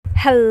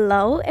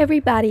Hello,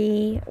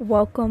 everybody.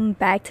 Welcome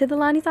back to the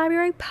Lonnie's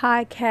Library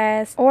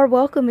podcast, or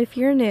welcome if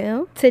you're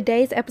new.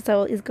 Today's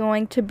episode is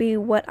going to be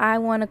what I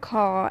want to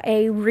call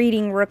a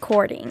reading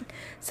recording.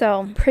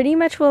 So, pretty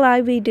much what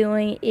I'll be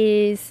doing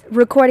is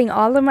recording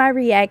all of my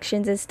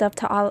reactions and stuff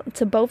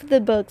to both of the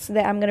books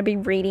that I'm going to be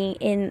reading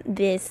in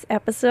this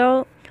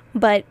episode.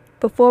 But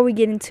before we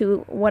get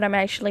into what I'm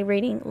actually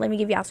reading, let me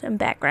give y'all some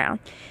background.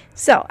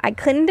 So, I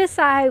couldn't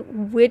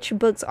decide which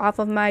books off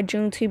of my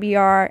June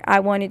TBR I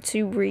wanted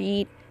to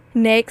read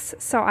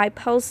next. So, I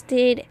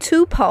posted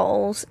 2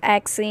 polls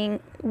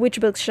asking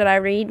which books should I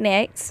read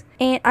next.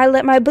 And I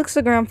let my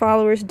bookstagram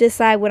followers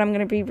decide what I'm going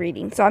to be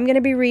reading. So, I'm going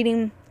to be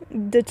reading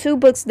the 2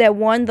 books that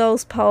won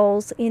those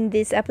polls in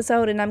this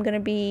episode, and I'm going to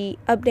be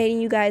updating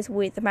you guys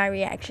with my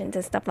reactions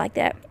and stuff like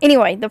that.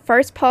 Anyway, the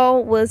first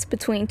poll was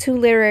between 2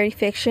 literary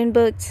fiction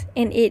books,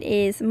 and it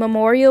is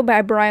Memorial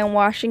by Brian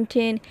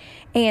Washington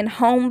and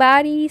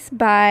Homebodies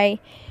by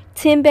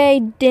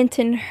Timbe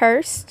Denton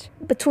Hurst.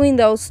 Between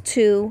those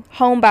 2,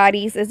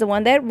 Homebodies is the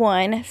one that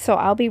won, so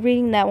I'll be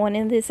reading that one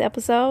in this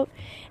episode.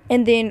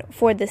 And then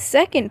for the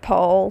second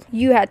poll,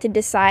 you had to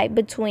decide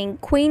between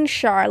Queen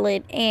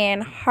Charlotte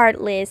and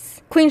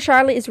Heartless. Queen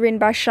Charlotte is written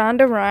by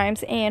Shonda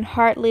Rhimes, and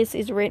Heartless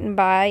is written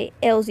by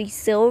Elsie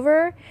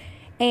Silver.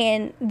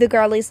 And the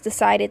girlies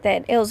decided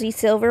that Elsie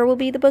Silver will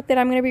be the book that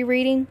I'm going to be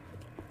reading.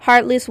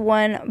 Heartless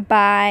won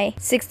by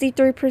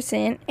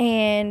 63%,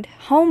 and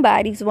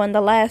Homebodies won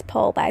the last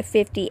poll by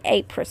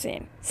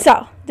 58%.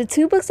 So, the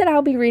 2 books that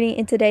I'll be reading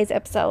in today's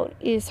episode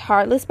is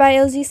Heartless by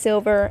Elsie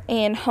Silver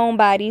and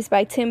Homebodies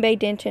by Timbe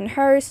Denton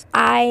Hurst.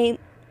 I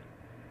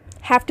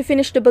have to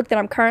finish the book that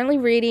I'm currently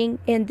reading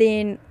and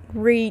then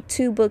read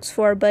 2 books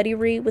for a buddy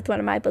read with one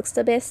of my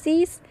Booksta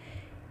besties.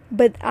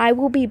 But I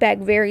will be back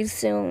very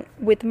soon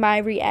with my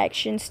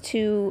reactions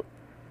to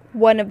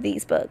one of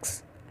these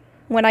books.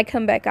 When I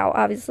come back, I'll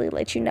obviously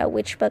let you know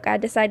which book I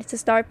decided to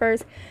start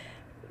first.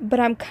 But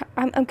I'm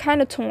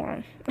kind of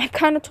torn. I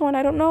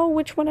don't know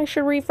which one I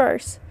should read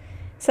first.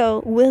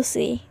 So, we'll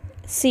see.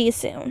 See you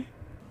soon.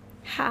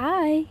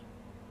 Hi.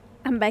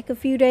 I'm back a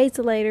few days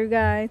later,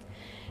 guys.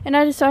 And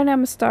I decided I'm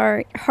going to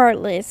start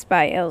Heartless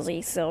by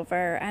Elsie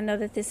Silver. I know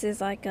that this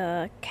is like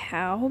a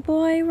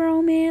cowboy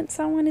romance,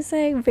 I want to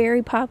say.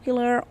 Very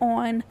popular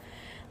on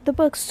the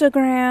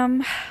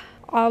Bookstagram.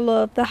 All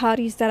of the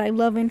hotties that I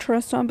love and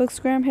trust on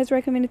Bookstagram has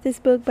recommended this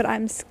book, but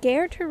I'm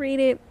scared to read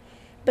it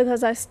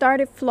because I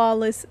started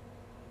Flawless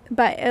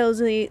by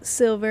Elsie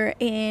Silver,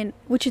 and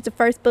which is the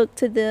first book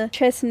to the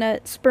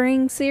Chestnut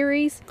Spring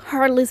series,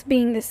 Heartless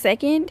being the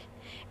second,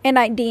 and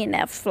I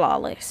DNF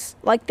Flawless.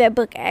 Like, that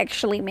book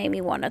actually made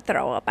me want to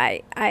throw up.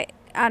 I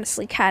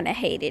honestly kind of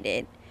hated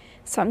it,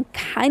 so I'm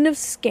kind of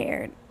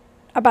scared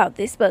about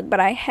this book, but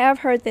I have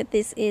heard that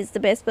this is the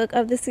best book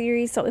of the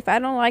series. So if I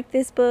don't like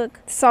this book,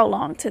 so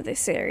long to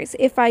this series.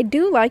 If I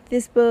do like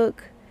this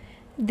book,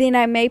 then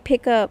I may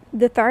pick up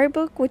the third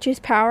book, which is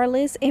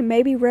Powerless, and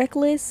maybe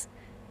Reckless,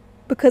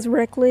 because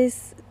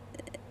Reckless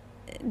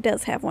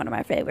does have one of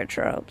my favorite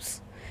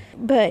tropes.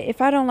 But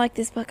if I don't like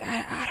this book,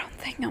 I don't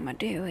think I'm gonna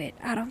do it.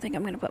 I don't think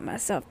I'm gonna put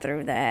myself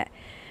through that.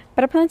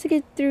 But I plan to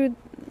get through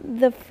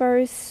the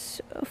first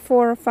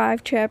 4 or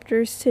 5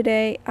 chapters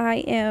today. I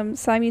am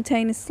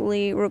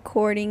simultaneously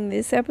recording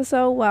this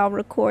episode while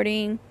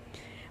recording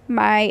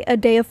my A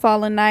Day of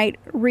Fallen Night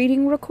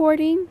reading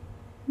recording,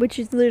 which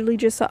is literally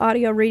just an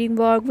audio reading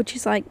vlog, which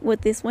is like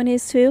what this one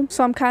is too.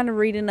 So I'm kind of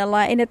reading a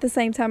lot, and at the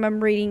same time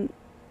I'm reading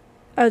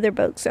other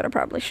books that I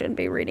probably shouldn't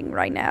be reading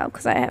right now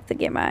because I have to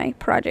get my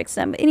projects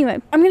done. But anyway,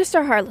 I'm going to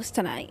start Heartless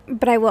tonight,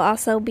 but I will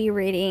also be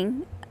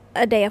reading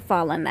A Day of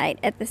Fallen Night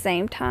at the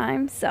same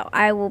time, so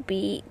I will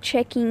be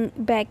checking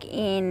back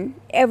in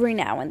every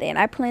now and then.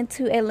 I plan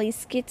to at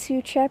least get to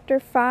chapter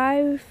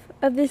 5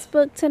 of this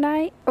book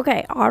tonight.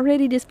 Okay,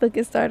 already this book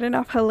is starting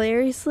off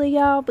hilariously,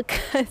 y'all,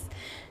 because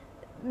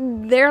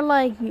they're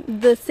like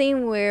the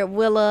scene where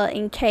Willa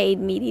and Cade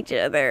meet each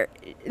other.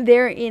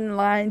 They're in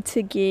line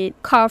to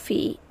get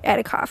coffee at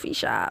a coffee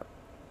shop,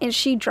 and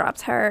she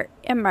drops her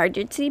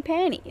emergency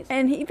panties,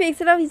 and he picks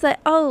it up. He's like,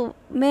 "Oh,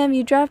 ma'am,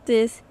 you dropped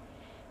this."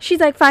 She's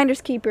like,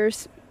 finders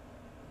keepers,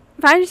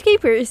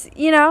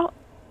 you know,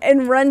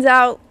 and runs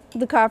out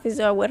the coffee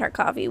store with her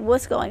coffee.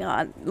 What's going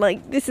on?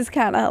 Like, this is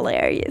kind of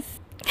hilarious.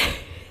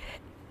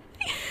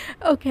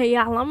 Okay,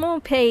 y'all, I'm on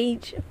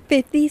page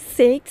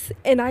 56,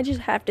 and I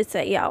just have to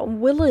say, y'all,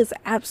 Willa is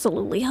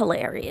absolutely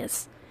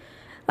hilarious.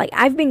 Like,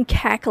 I've been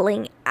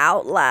cackling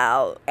out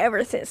loud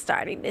ever since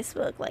starting this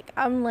book. Like,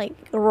 I'm, like,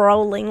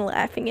 rolling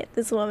laughing at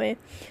this woman.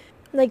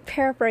 Like,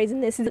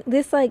 paraphrasing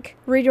this like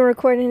reading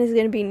recording is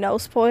going to be no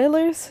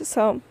spoilers.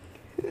 So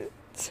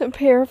to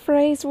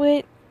paraphrase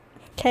what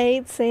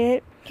Cade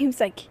said, he was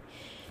like,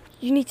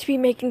 "You need to be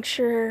making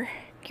sure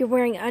you're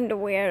wearing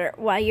underwear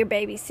while you're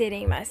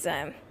babysitting my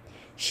son."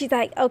 She's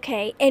like,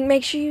 "Okay, and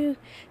make sure you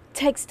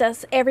text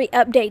us every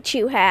update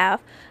you have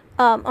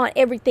on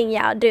everything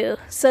y'all do."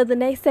 So the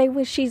next day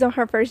when she's on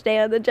her first day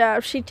of the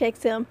job, she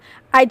texts him,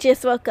 "I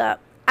just woke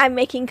up. I'm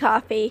making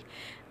coffee.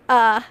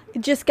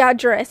 Just got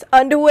dressed.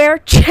 Underwear,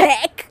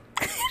 check."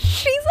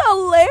 She's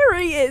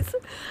hilarious.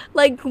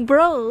 Like,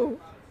 bro,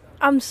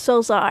 I'm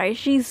so sorry.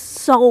 She's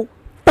so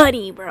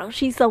funny, bro.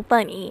 She's so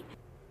funny.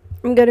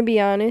 I'm gonna be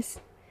honest.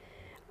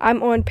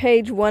 I'm on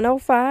page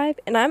 105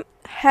 and I'm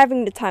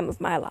having the time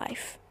of my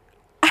life.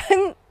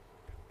 I'm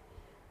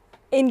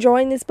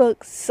enjoying this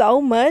book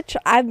so much.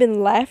 I've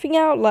been laughing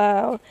out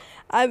loud.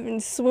 I've been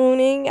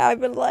swooning. I've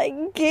been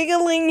like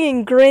giggling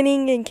and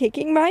grinning and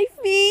kicking my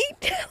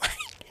feet.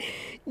 Like,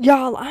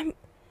 y'all, I'm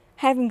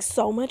having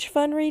so much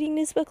fun reading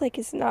this book. Like,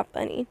 it's not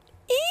funny.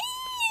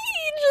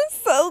 It's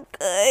just so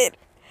good.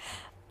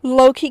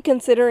 Low-key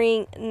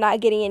considering not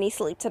getting any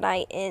sleep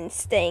tonight and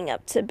staying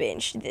up to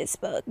binge this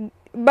book.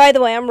 By the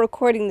way, I'm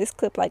recording this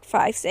clip like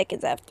 5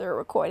 seconds after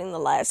recording the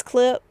last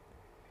clip.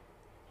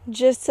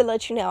 Just to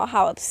let you know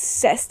how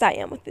obsessed I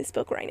am with this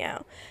book right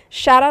now.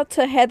 Shout out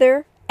to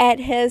Heather at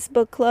Hez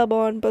Book Club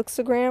on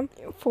bookstagram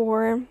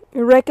for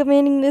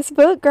recommending this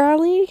book,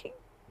 girlie.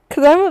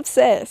 Because I'm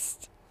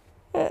obsessed.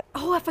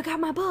 Oh, I forgot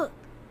my book.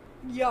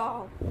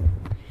 Y'all.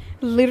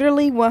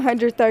 Literally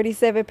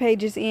 137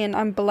 pages in,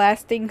 I'm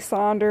blasting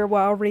Sonder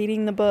while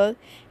reading the book.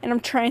 And I'm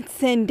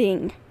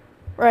transcending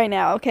right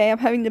now, okay? I'm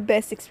having the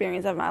best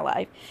experience of my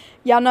life.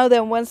 Y'all know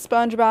that one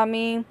SpongeBob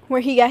meme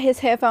where he got his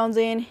headphones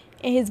in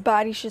and his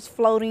body's just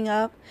floating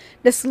up?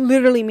 That's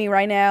literally me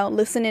right now,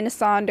 listening to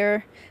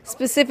Sonder.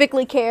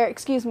 Specifically Care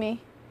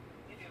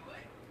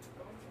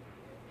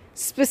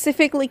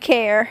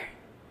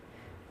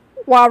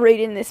while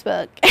reading this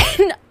book.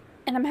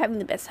 And I'm having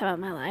the best time of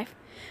my life.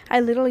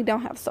 I literally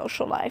don't have a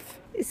social life.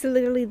 It's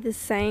literally the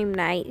same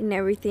night and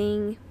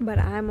everything, but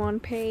I'm on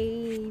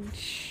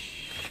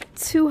page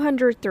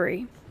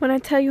 203. When I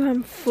tell you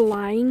I'm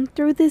flying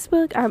through this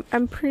book,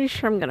 I'm pretty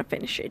sure I'm going to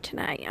finish it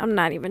tonight. I'm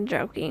not even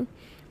joking.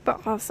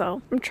 But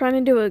also, I'm trying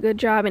to do a good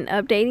job in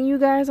updating you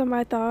guys on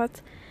my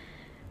thoughts.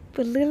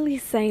 But literally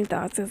same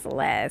thoughts as the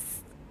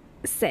last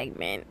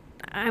segment.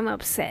 I'm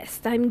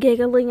obsessed. I'm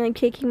giggling. I'm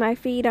kicking my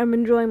feet. I'm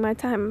enjoying my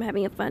time. I'm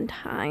having a fun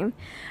time.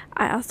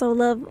 I also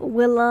love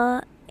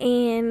Willa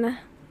and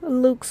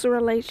Luke's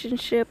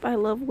relationship. I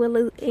love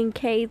Willa and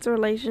Kate's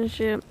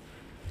relationship.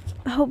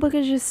 The whole book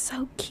is just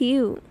so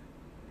cute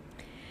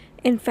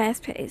and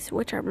fast-paced,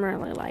 which I'm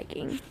really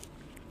liking.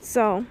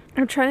 So,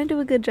 I'm trying to do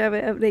a good job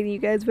at updating you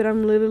guys, but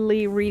I'm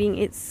literally reading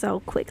it so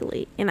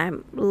quickly, and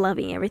I'm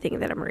loving everything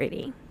that I'm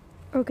reading.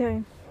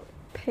 Okay,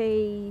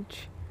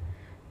 page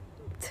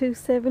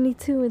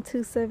 272 and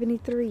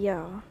 273,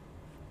 y'all.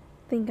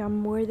 I think I'm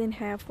more than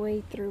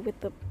halfway through with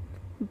the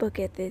book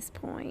at this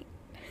point.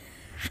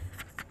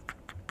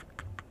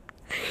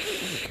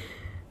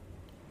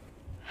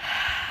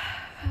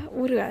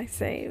 What do I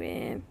say,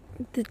 man?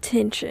 The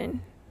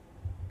tension.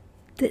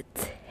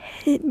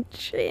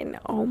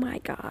 Oh my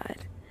God.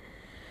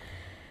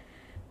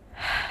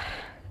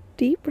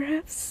 Deep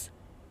breaths.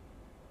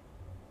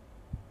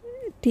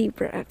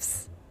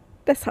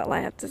 That's all I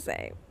have to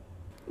say.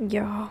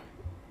 Y'all,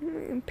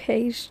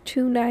 page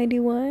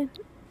 291.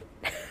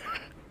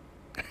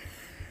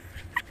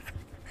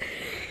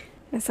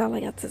 That's all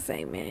I got to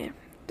say, man.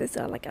 That's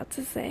all I got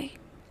to say.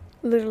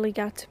 Literally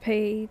got to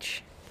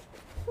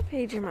what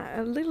page am I?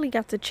 I literally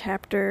got to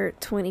chapter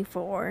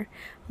 24.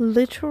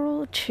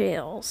 Literal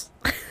chills.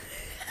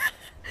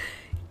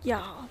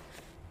 Y'all.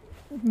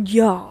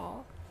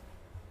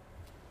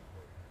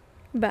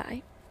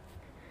 Bye.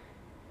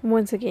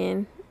 Once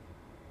again,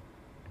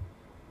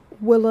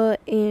 Willa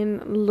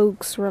and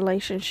Luke's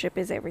relationship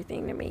is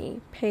everything to me.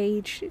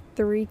 Page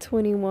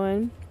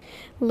 321.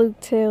 Luke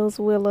tells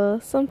Willa,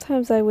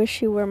 "Sometimes I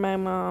wish you were my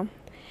mom."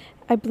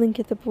 I blink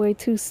at the boy,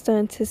 too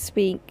stunned to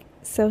speak,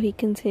 so he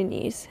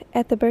continues.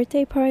 At the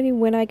birthday party,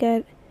 when I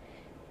got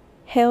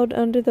held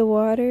under the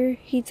water,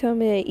 he told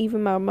me that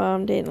even my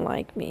mom didn't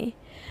like me.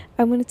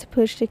 I wanted to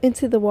push it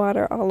into the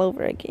water all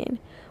over again.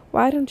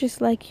 Why I don't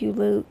just like you,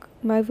 Luke?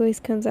 My voice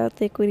comes out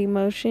thick with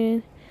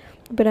emotion,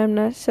 but I'm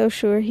not so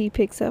sure he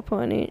picks up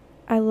on it.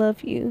 I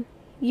love you.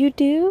 You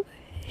do?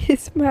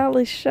 His smile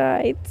is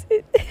shy.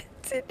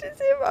 It's as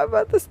if I'm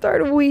about to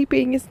start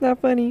weeping. It's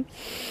not funny.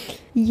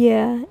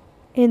 Yeah,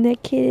 and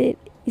that kid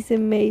is a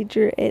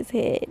major as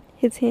head.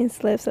 His hand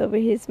slaps over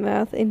his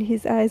mouth and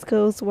his eyes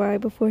goes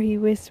wide before he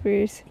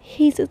whispers,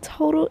 "He's a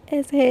total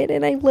S-head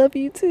and I love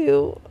you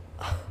too."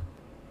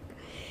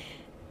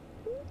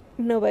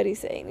 Nobody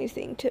say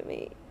anything to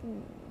me.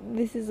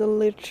 This is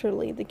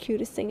literally the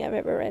cutest thing I've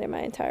ever read in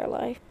my entire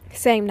life.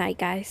 Same night,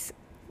 guys.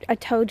 I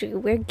told you,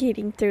 we're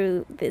getting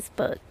through this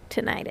book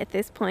tonight at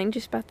this point.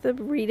 Just about to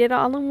read it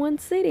all in one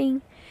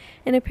sitting.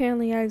 And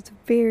apparently I was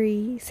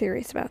very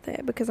serious about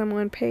that because I'm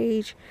on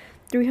page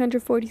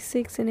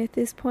 346. And at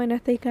this point, I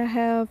think I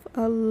have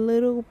a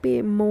little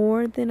bit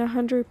more than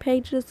 100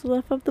 pages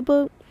left of the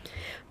book.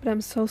 But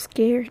I'm so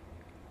scared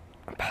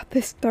about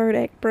this third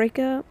act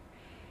breakup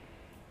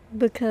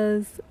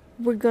because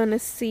we're gonna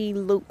see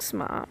Luke's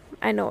mom.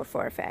 I know it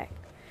for a fact.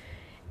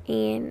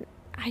 And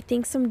I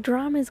think some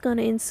drama is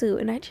gonna ensue,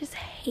 and I just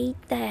hate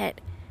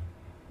that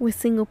with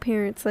single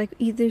parents, like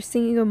either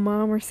single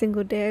mom or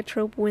single dad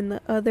trope when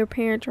the other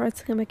parent tries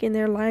to come back in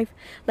their life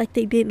like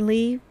they didn't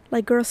leave.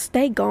 Like, girl,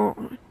 stay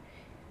gone.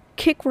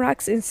 kick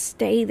rocks and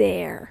stay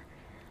there.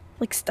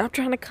 Like, stop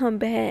trying to come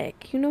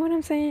back. You know what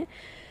I'm saying?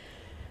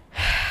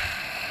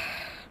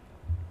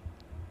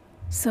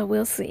 So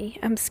we'll see.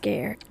 I'm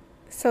scared.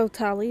 So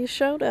Talia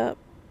showed up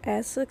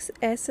as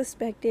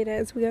suspected,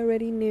 as we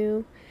already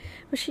knew.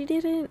 But she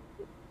didn't.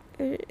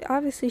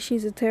 Obviously,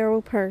 she's a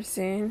terrible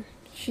person.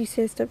 She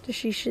said stuff that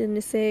she shouldn't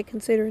have said,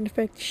 considering the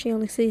fact that she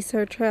only sees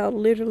her child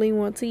literally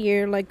once a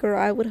year. Like, girl,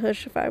 I would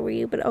hush if I were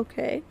you, but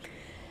okay.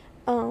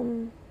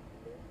 What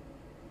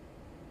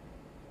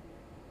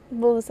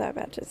was I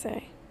about to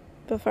say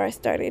before I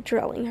started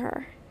drilling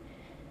her?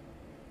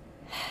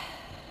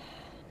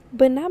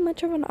 But not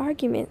much of an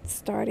argument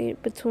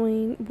started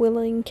between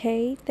Willa and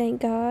Kay,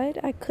 thank God.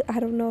 I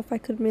don't know if I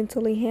could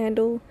mentally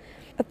handle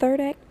a third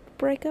act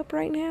breakup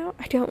right now.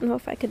 I don't know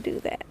if I could do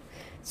that.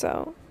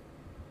 So,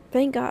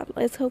 thank God.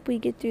 Let's hope we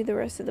get through the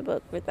rest of the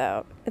book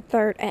without a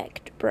third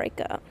act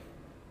breakup.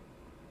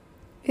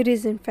 It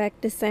is, in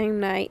fact, the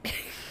same night.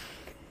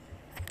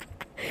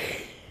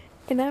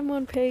 And I'm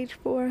on page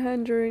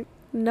 400.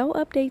 No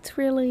updates,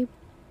 really.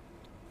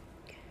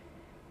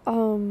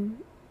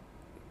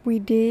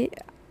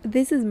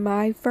 This is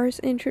my first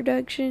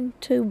introduction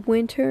to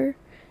Winter,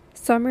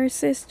 Summer's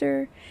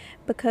sister,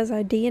 because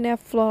I DNF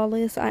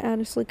Flawless. I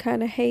honestly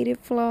kind of hated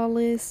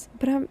Flawless,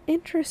 but I'm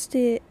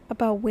interested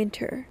about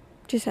Winter.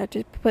 Just have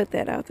to put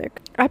that out there.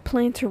 I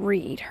plan to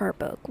read her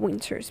book,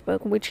 Winter's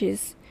book, which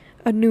is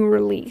a new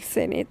release,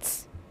 and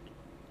it's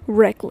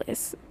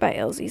Reckless by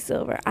LZ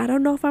Silver. I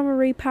don't know if I'm gonna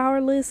read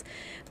Powerless,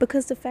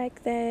 because the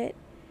fact that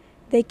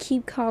they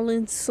keep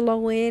calling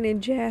Sloan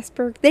and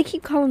Jasper, they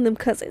keep calling them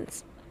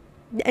cousins.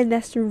 And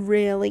that's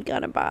really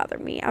gonna bother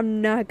me.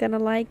 I'm not gonna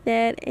like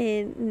that.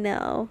 And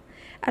no,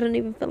 I don't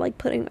even feel like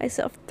putting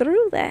myself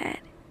through that.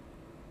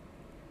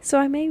 So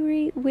I may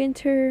read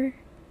Winter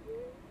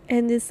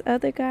and this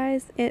other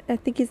guy's, I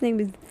think his name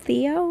is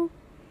Theo.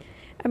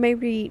 I may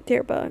read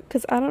their book,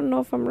 because I don't know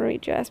if I'm gonna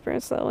read Jasper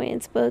and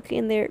Sloan's book,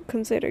 and they're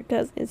considered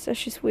cousins.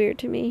 That's just weird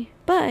to me.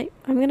 But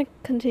I'm gonna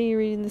continue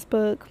reading this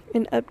book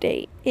and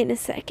update in a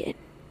second.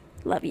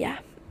 Love ya.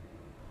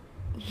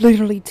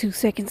 Literally 2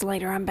 seconds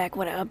later, I'm back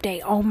with an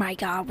update. Oh my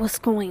God, what's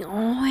going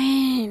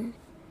on?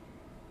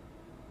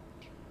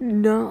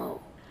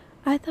 No.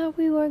 I thought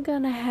we were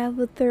gonna have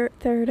a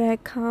third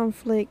act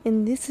conflict,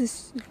 and this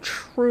is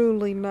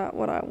truly not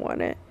what I want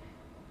to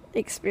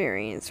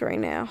experience right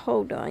now.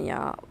 Hold on,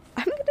 y'all.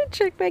 I'm gonna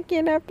check back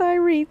in after I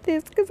read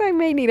this, because I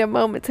may need a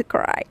moment to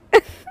cry.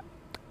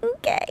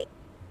 Okay.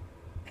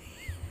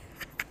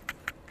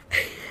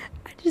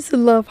 I just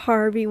love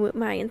Harvey with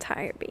my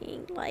entire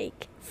being.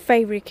 Like,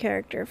 favorite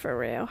character for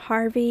real.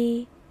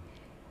 Harvey,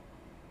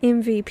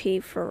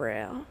 MVP for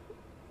real.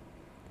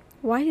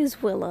 Why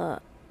is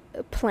Willa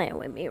playing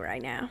with me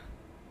right now?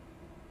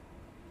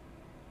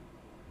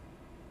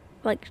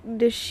 Like,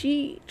 does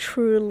she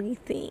truly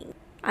think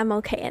I'm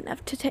okay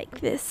enough to take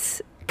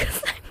this?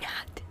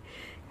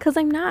 Because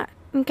I'm not.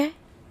 Okay?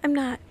 I'm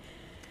not.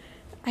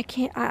 I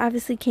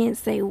obviously can't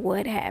say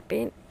what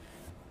happened,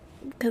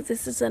 because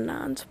this is a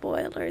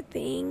non-spoiler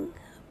thing.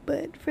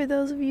 But for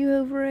those of you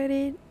who've read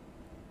it,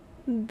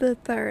 the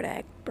third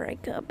act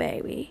breakup,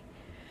 baby.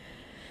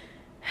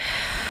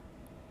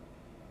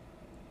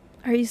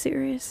 Are you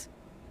serious?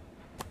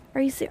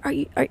 Are you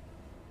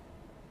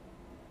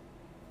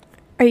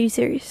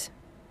serious?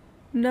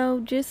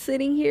 No, just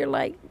sitting here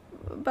like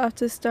about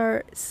to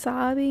start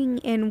sobbing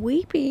and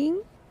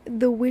weeping.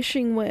 The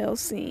wishing well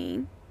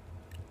scene.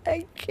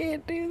 I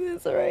can't do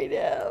this right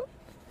now.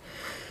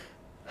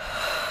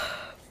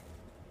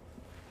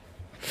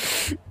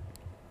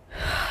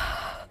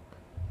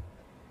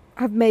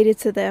 I've made it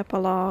to the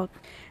epilogue,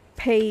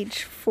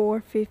 page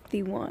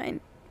 451.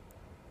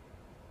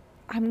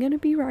 I'm gonna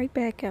be right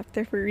back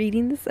after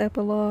reading this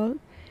epilogue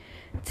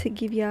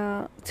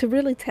to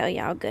really tell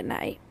y'all good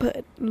night.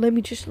 But let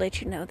me just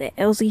let you know that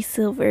LZ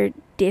Silver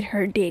did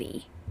her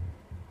ditty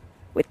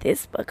with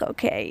this book,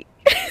 okay?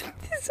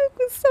 This book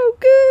was so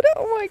good.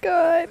 Oh my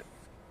God.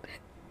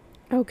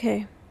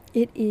 Okay,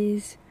 it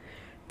is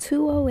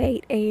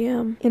 2:08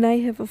 a.m. and I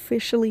have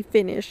officially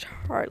finished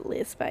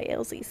Heartless by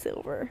LZ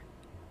Silver.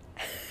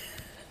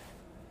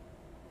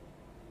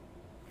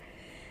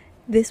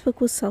 This book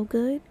was so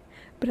good,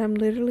 but I'm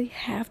literally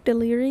half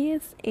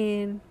delirious,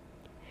 and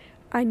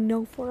I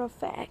know for a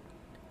fact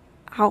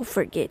I'll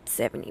forget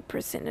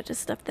 70% of the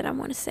stuff that I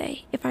want to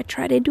say if I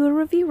try to do a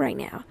review right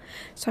now.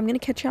 So I'm going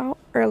to catch y'all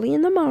early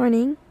in the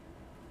morning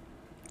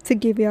to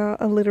give y'all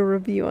a little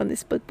review on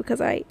this book,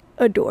 because I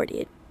adored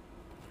it.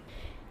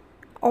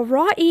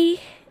 Alrighty,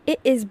 it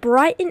is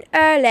bright and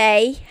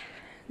early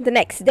the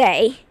next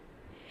day,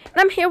 and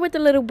I'm here with a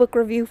little book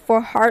review for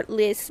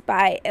Heartless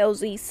by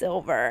LZ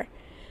Silver.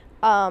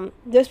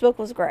 This book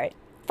was great.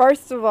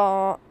 First of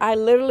all, I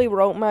literally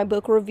wrote my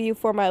book review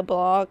for my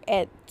blog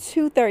at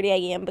 2:30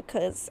 a.m.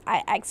 because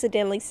I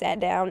accidentally sat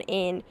down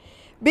and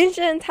binged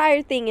the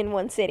entire thing in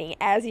one sitting,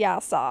 as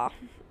y'all saw.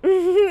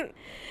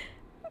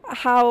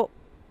 How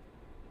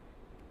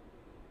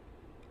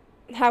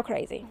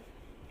crazy.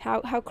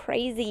 How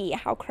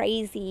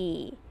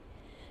crazy.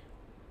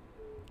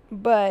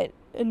 But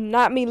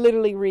not me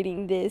literally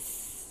reading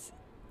this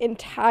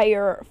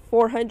entire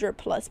 400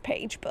 plus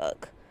page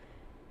book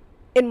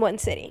in one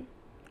sitting.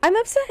 I'm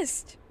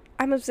obsessed.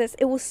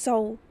 It was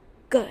so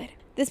good.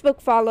 This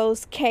book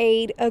follows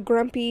Cade, a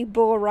grumpy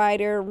bull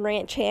rider,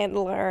 ranch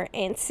handler,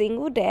 and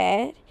single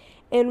dad,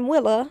 and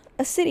Willa,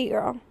 a city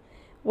girl.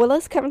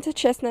 Willa's coming to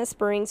Chestnut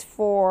Springs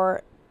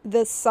for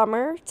the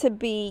summer to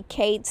be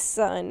Cade's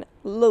son,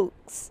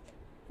 Luke's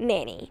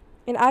nanny.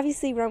 And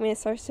obviously romance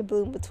starts to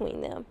bloom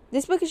between them.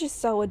 This book is just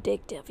so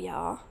addictive,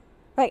 y'all.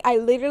 Like, I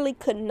literally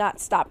could not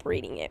stop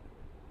reading it.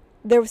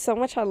 There was so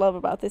much I love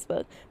about this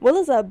book.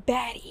 Willa's a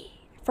baddie.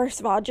 First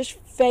of all, just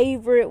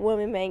favorite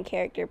woman main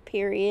character,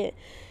 period.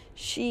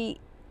 She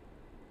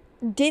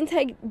didn't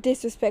take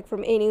disrespect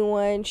from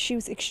anyone. She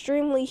was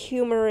extremely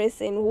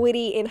humorous and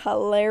witty and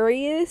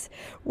hilarious,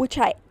 which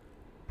I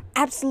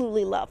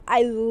absolutely love.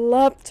 I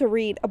love to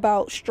read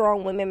about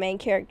strong women main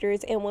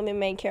characters and women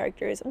main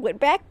characters with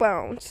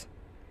backbones.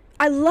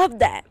 I love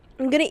that.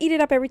 I'm going to eat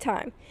it up every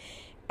time.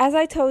 As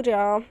I told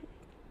y'all,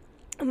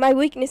 my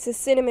weakness is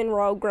cinnamon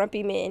roll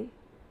grumpy men.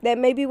 That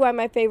may be why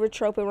my favorite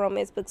trope in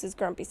romance books is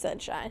grumpy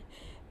sunshine.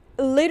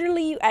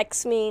 Literally, you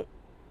ask me,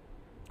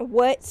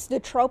 what's the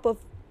trope of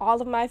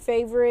all of my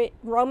favorite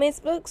romance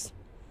books?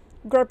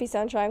 Grumpy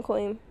sunshine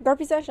queen.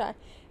 Grumpy sunshine.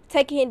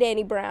 Take It,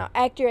 Danny Brown.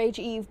 Act Your Age,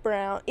 Eve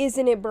Brown.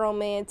 Isn't It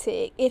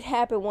Bromantic? It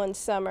Happened One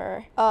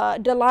Summer.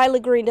 Delilah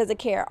Green Doesn't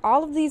Care.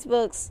 All of these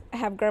books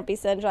have grumpy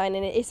sunshine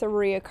in it. It's a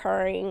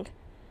reoccurring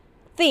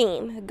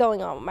theme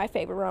going on with my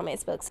favorite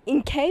romance books.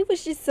 And Kay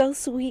was just so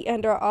sweet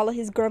under all of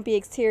his grumpy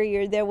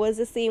exterior. There was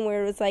a scene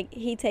where it was like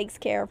he takes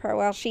care of her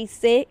while she's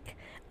sick.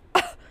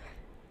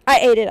 I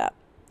ate it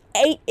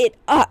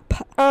up.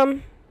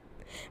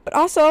 But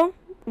also,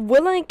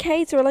 Willa and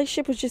Kate's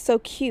relationship was just so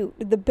cute.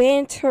 The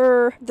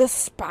banter, the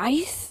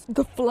spice,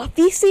 the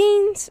fluffy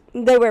scenes,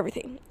 they were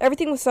everything.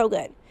 Everything was so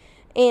good.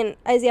 And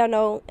as y'all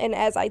know, and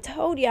as I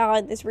told y'all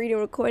in this reading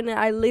recording,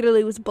 I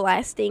literally was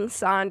blasting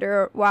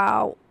Sonder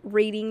while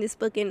reading this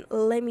book. And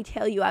let me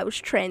tell you, I was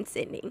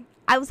transcending.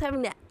 I was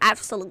having the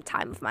absolute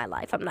time of my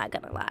life. I'm not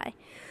going to lie.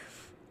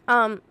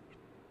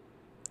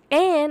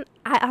 And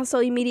I also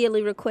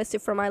immediately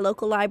requested from my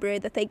local library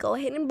that they go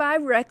ahead and buy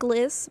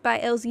Reckless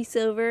by Elsie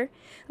Silver.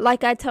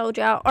 Like I told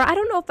y'all, or I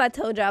don't know if I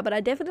told y'all, but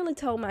I definitely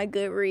told my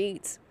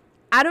Goodreads.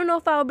 I don't know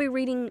if I'll be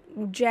reading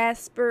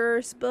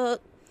Jasper's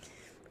book,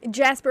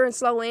 Jasper and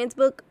Slow Ann's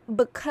book,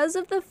 because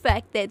of the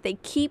fact that they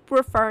keep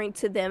referring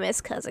to them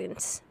as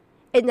cousins.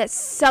 And that's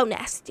so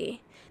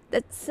nasty.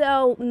 That's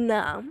so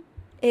numb.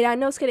 And I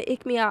know it's going to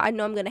ick me out. I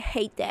know I'm going to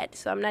hate that.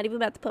 So I'm not even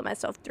about to put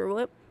myself through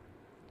it.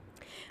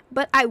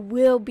 But I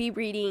will be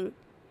reading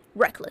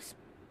Reckless.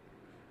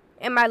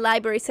 And my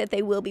library said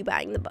they will be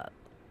buying the book.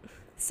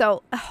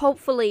 So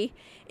hopefully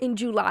in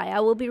July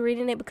I will be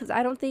reading it, because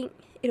I don't think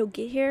it'll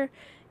get here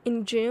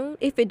in June.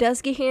 If it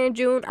does get here in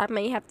June, I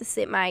may have to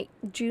set my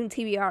June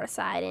TBR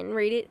aside and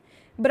read it.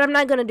 But I'm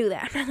not going to do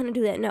that.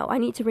 No, I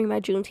need to read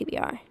my June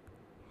TBR.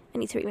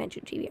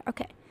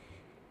 Okay.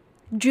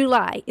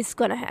 July is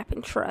going to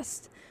happen,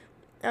 trust.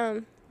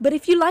 But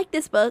if you like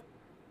this book,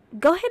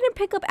 go ahead and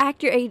pick up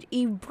Act Your Age,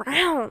 Eve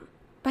Brown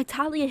by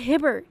Talia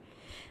Hibbert.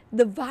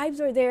 The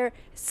vibes are there.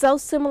 So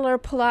similar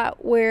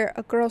plot where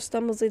a girl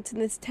stumbles into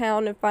this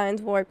town and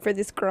finds work for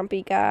this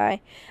grumpy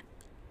guy.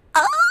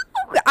 Oh,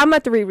 I'm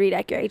about to reread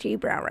Act Your Age, Eve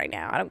Brown right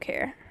now. I don't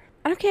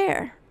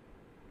care.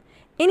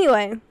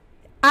 Anyway,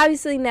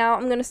 obviously now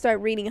I'm going to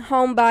start reading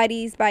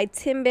Homebodies by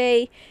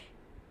Timbe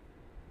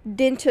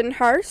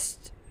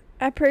Dentonhurst.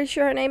 I'm pretty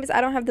sure her name is.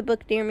 I don't have the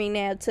book near me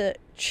now to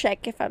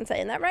check if I'm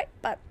saying that right,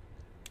 but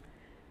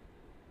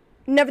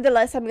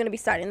nevertheless, I'm going to be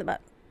starting the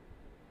book.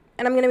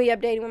 And I'm going to be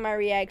updating with my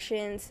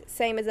reactions,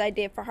 same as I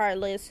did for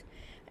Heartless.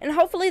 And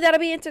hopefully that'll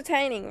be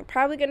entertaining.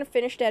 Probably going to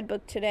finish that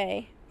book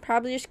today.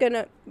 Probably just going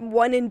to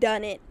one and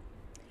done it.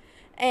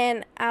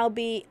 And I'll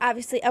be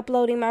obviously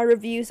uploading my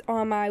reviews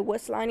on my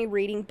What's Lonnie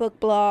Reading book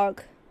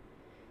blog.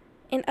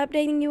 And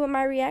updating you with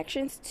my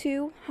reactions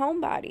to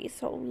Homebodies.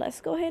 So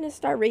let's go ahead and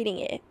start reading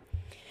it.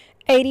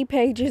 80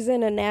 pages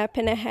and a nap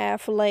and a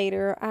half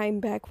later, I'm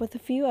back with a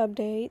few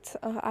updates.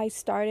 I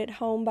started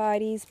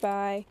Homebodies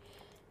by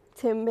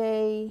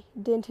Timbe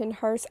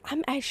Dentonhurst.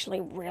 I'm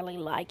actually really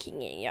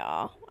liking it,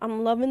 y'all.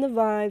 I'm loving the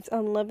vibes.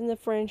 I'm loving the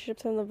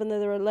friendships. I'm loving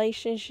the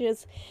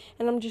relationships.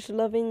 And I'm just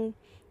loving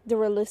the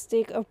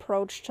realistic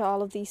approach to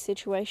all of these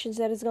situations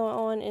that is going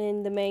on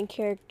in the main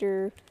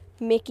character,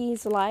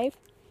 Mickey's life.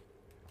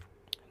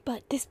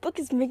 But this book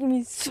is making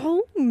me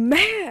so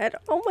mad.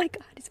 Oh my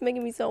God, it's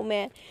making me so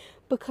mad.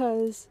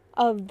 Because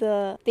of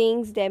the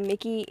things that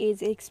Mickey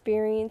is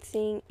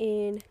experiencing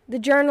in the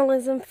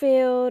journalism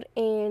field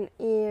and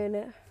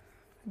in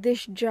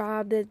this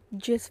job that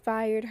just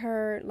fired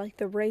her, like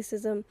the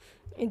racism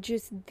and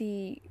just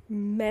the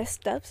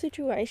messed up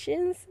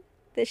situations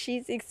that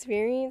she's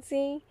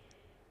experiencing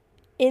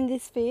in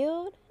this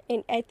field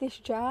and at this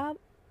job.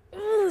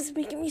 Oh, it's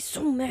making me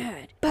so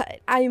mad. But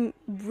I'm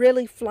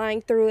really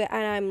flying through it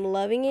and I'm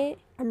loving it.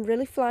 I'm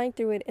really flying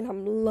through it and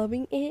I'm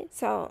loving it.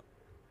 So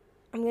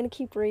I'm going to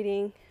keep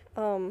reading.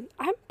 I'm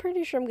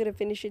pretty sure I'm gonna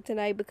finish it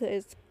tonight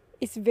because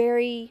it's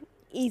very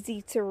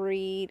easy to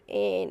read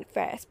and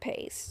fast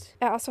paced.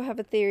 I also have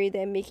a theory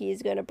that Mickey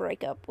is gonna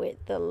break up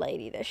with the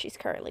lady that she's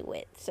currently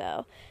with.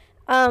 So,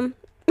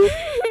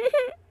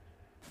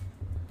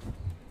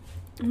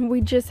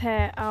 we just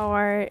had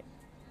our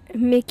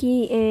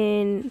Mickey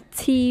and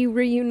T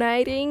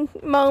reuniting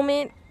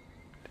moment.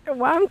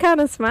 Well, I'm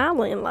kind of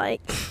smiling,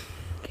 like,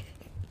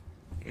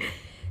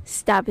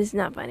 stop, it's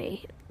not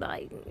funny.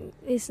 Like,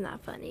 it's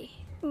not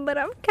funny. But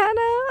I'm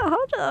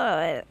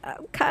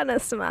kind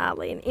of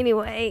smiling.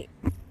 Anyway,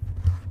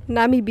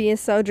 not me being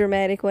so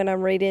dramatic when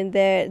I'm reading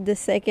that the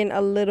second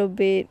a little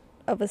bit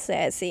of a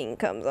sad scene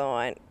comes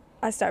on,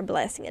 I start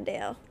blasting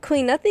Adele.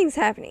 Queen, nothing's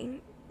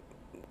happening.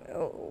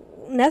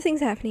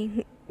 Nothing's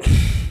happening.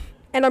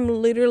 And I'm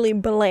literally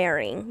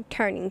blaring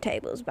Turning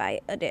Tables by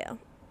Adele.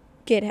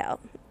 Get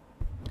help.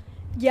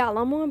 Y'all,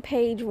 I'm on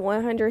page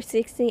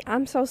 160.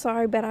 I'm so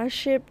sorry, but I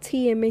shipped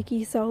T and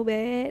Mickey so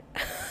bad.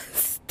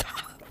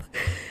 Stop.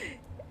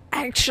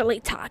 Actually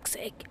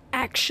toxic.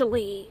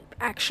 Actually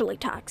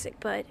toxic,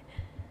 but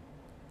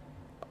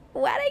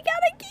why they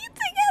gotta keep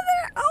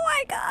together? Oh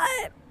my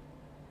god.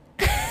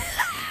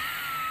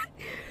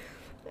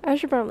 I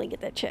should probably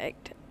get that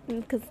checked,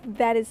 because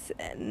that is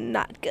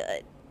not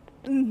good.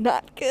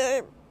 Not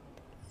good.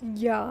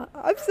 Yeah,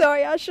 I'm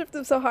sorry I shipped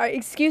them so hard.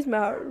 Excuse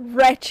my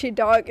ratchet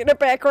dog in the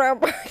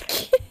background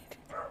barking.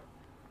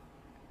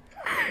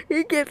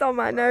 He gets on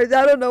my nerves.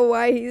 I don't know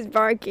why he's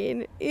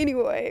barking.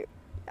 Anyway,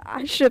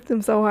 I shipped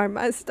him so hard.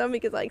 My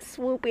stomach is like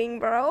swooping,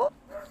 bro.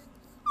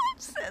 I'm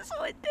obsessed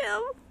with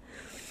them.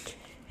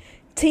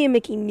 T and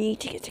Mickey need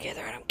to get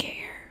together. I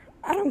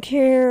don't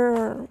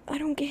care.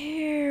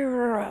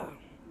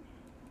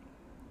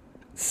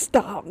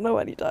 Stop.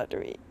 Nobody talk to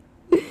me.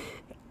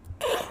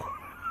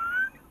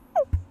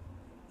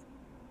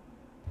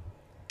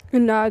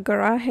 Nah,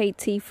 girl, I hate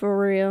T for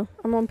real.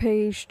 I'm on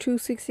page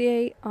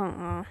 268.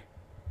 I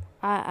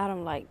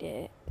don't like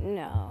that.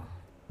 No.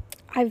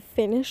 I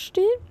finished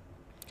it,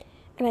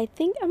 and I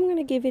think I'm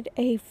gonna give it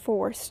a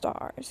 4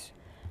 stars.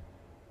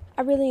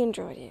 I really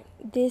enjoyed it.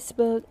 This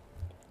book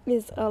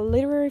is a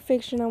literary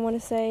fiction, I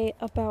want to say,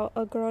 about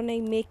a girl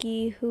named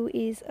Mickey who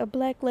is a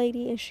black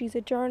lady, and she's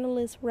a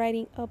journalist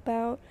writing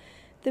about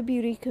the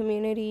beauty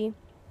community.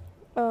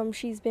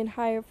 She's been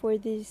hired for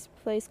this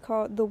place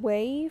called The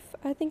Wave,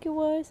 I think it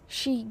was.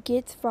 She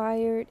gets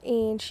fired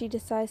and she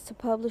decides to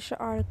publish an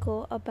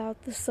article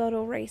about the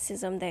subtle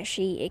racism that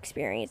she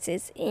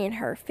experiences in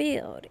her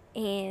field.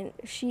 And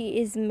she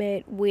is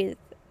met with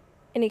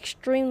an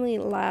extremely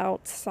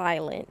loud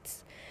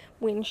silence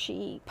when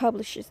she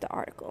publishes the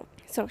article.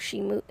 So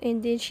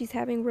and then she's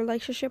having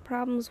relationship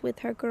problems with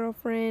her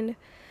girlfriend.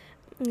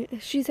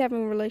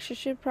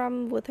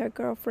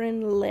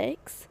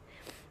 Lex.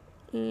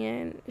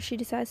 And she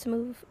decides to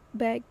move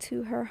back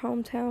to her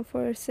hometown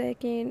for a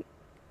second.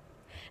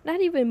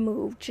 Not even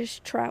move,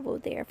 just travel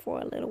there for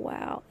a little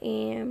while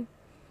and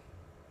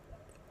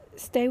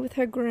stay with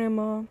her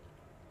grandma.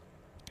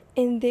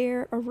 And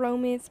there, a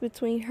romance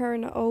between her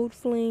and the old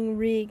fling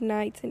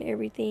reignites and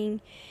everything.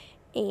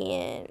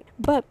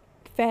 But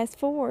fast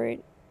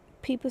forward,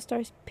 people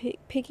start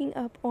picking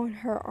up on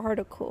her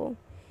article.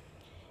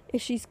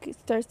 And she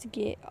starts to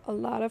get a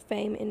lot of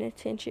fame and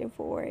attention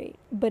for it.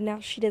 But now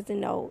she doesn't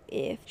know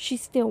if she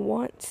still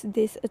wants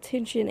this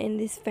attention and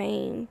this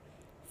fame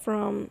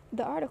from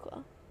the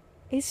article.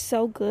 It's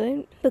so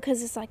good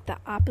because it's like the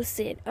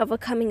opposite of a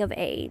coming of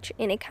age.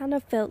 And it kind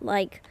of felt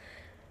like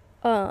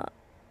a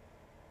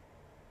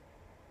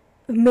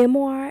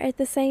memoir at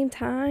the same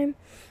time.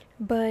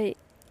 But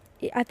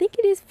I think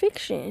it is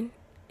fiction.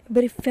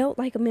 But it felt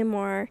like a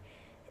memoir.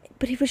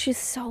 But it was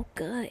just so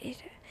good.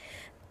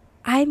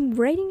 I'm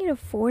rating it a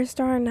 4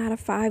 star, not a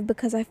 5,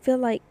 because I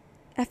felt like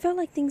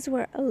things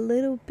were left a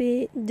little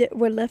bit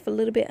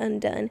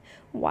undone.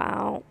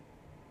 Wow.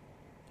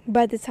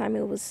 By the time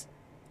it was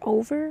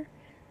over,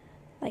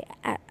 like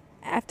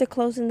after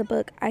closing the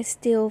book, I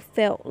still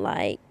felt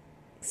like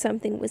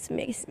something was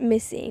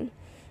missing.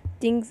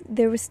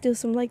 There was still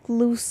some like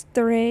loose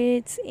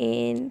threads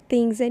and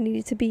things that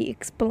needed to be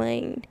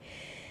explained.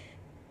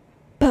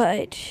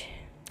 But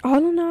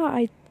all in all,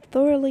 I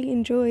thoroughly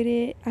enjoyed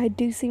it. I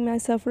do see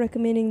myself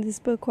recommending this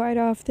book quite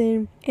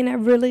often, and I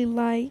really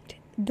liked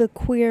the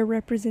queer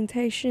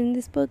representation in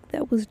this book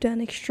that was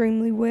done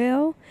extremely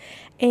well.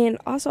 And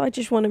also, I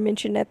just want to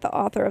mention that the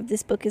author of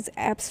this book is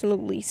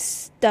absolutely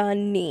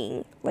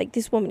stunning. Like,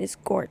 this woman is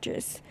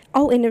gorgeous.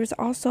 Oh, and there's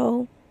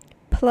also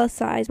plus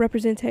size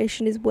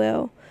representation as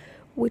well,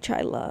 which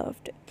I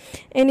loved.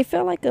 And it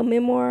felt like a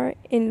memoir,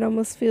 and it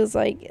almost feels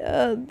like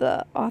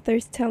the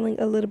author's telling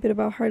a little bit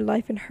about her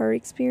life and her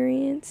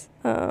experience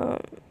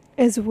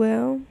as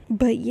well.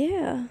 But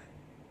yeah,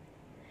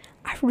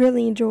 I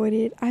really enjoyed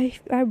it. I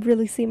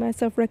really see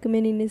myself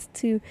recommending this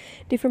to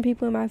different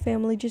people in my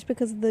family just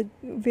because of the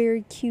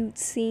very cute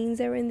scenes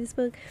that were in this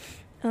book,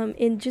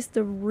 and just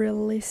the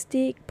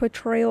realistic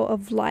portrayal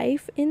of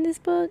life in this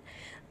book.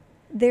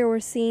 there were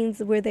scenes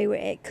where they were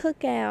at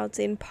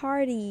cookouts and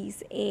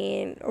parties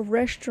and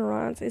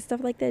restaurants and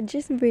stuff like that.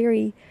 Just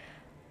very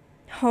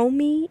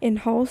homey and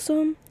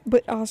wholesome,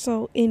 but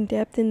also in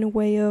depth in the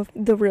way of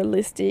the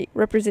realistic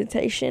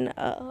representation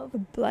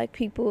of black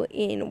people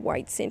in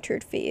white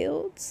centered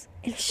fields.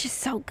 And it's just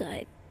so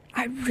good.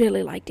 I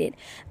really liked it.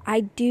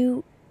 I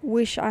do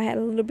wish I had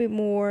a little bit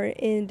more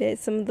and that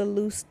some of the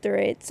loose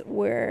threads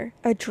were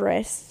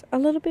addressed a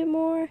little bit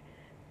more,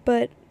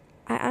 but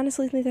I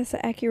honestly think that's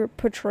an accurate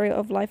portrayal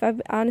of life.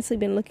 I've honestly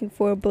been looking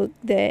for a book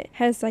that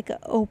has like an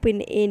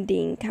open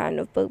ending kind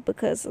of book,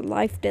 because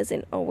life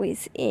doesn't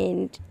always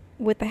end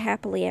with a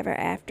happily ever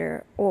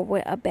after or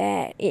with a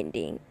bad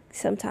ending.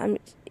 Sometimes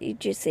it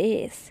just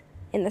is.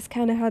 And that's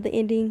kind of how the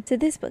ending to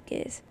this book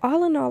is.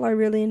 All in all, I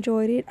really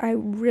enjoyed it. I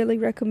really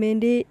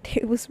recommend it.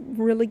 It was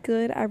really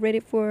good. I read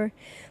it for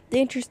the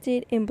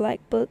Interested in Black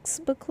Books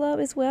book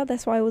club as well.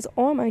 That's why it was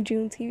on my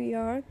June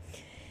TBR.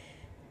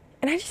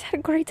 And I just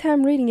had a great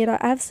time reading it. I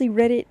obviously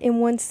read it in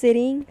one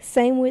sitting.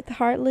 Same with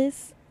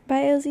Heartless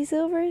by Elsie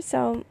Silver.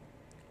 So,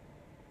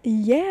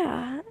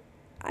 yeah,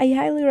 I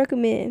highly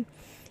recommend.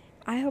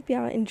 I hope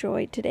y'all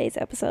enjoyed today's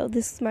episode.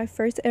 This is my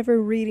first ever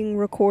reading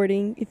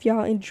recording. If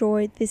y'all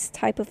enjoyed this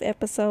type of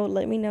episode,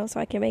 let me know so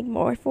I can make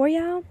more for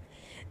y'all.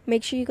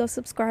 Make sure you go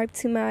subscribe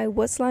to my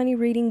What's Lonnie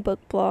Reading book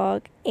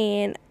blog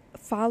and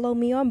follow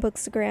me on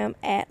bookstagram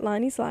at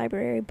Lonnie's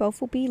Library.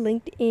 Both will be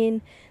linked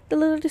in the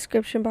little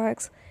description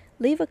box.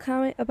 Leave a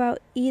comment about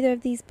either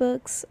of these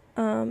books.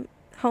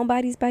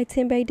 Homebodies by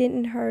Timbe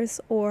Denton-Hurst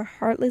or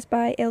Heartless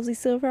by Elsie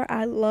Silver.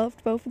 I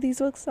loved both of these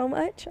books so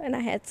much, and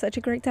I had such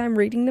a great time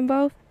reading them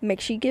both.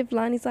 Make sure you give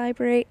Lonnie's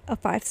Library a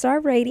 5-star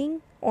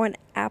rating on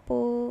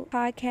Apple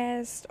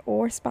Podcast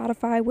or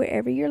Spotify,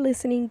 wherever you're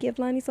listening. Give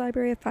Lonnie's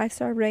Library a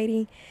 5-star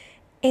rating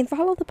and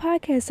follow the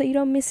podcast so you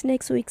don't miss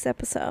next week's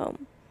episode.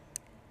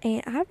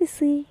 And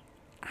obviously,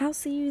 I'll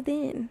see you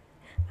then.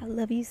 I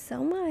love you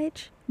so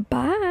much.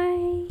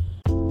 Bye.